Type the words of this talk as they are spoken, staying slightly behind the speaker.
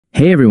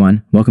Hey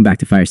everyone, welcome back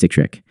to FireStick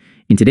Trick.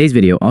 In today's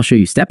video, I'll show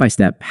you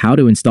step-by-step how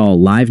to install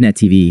live Net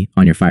TV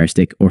on your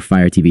FireStick or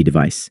Fire TV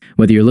device.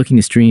 Whether you're looking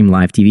to stream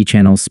live TV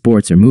channels,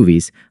 sports, or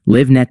movies,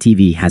 Live Net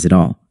TV has it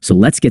all. So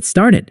let's get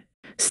started.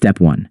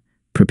 Step 1.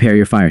 Prepare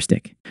your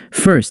FireStick.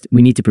 First,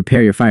 we need to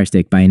prepare your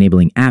FireStick by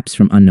enabling apps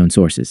from unknown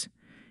sources.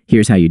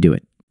 Here's how you do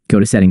it. Go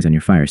to Settings on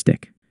your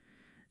FireStick.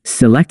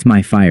 Select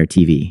My Fire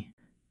TV.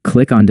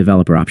 Click on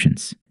Developer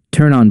Options.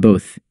 Turn on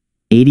both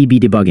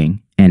ADB debugging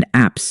and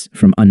apps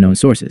from unknown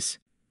sources.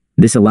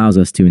 This allows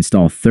us to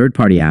install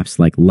third-party apps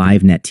like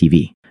Live Net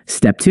TV.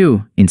 Step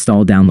 2,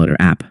 install Downloader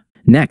app.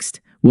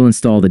 Next, we'll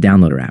install the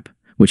Downloader app,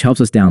 which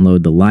helps us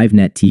download the Live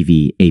Net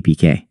TV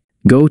APK.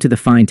 Go to the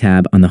Find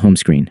tab on the home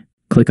screen.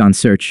 Click on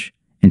Search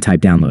and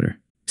type Downloader.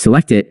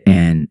 Select it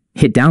and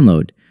hit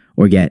Download,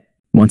 or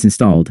once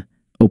installed,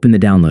 open the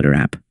Downloader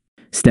app.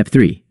 Step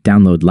 3,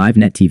 download Live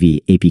Net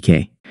TV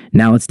APK.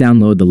 Now let's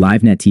download the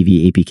Live Net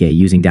TV APK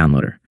using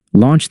Downloader.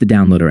 Launch the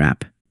Downloader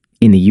app.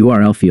 In the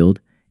URL field,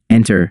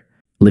 enter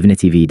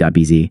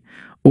livenetTV.bz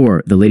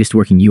or the latest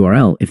working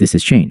URL if this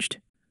has changed.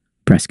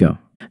 Press Go.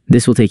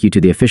 This will take you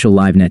to the official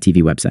Live Net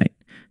TV website.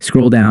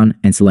 Scroll down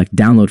and select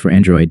Download for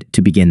Android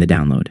to begin the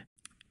download.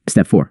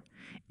 Step 4.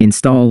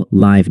 Install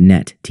Live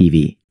Net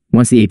TV.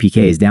 Once the APK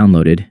is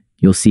downloaded,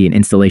 you'll see an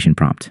installation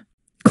prompt.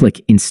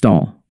 Click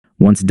Install.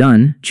 Once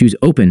done, choose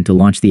Open to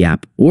launch the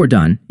app, or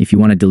Done if you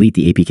want to delete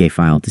the APK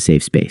file to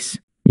save space.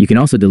 You can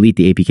also delete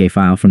the APK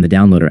file from the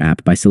Downloader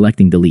app by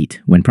selecting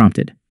Delete when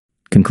prompted.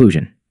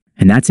 Conclusion.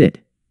 And that's it.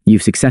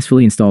 You've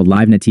successfully installed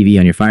Live Net TV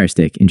on your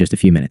FireStick in just a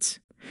few minutes.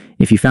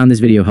 If you found this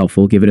video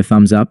helpful, give it a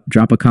thumbs up,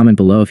 drop a comment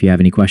below if you have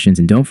any questions,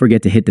 and don't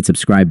forget to hit the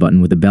subscribe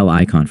button with the bell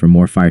icon for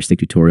more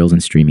FireStick tutorials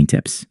and streaming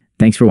tips.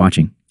 Thanks for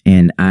watching,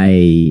 and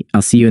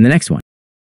I'll see you in the next one.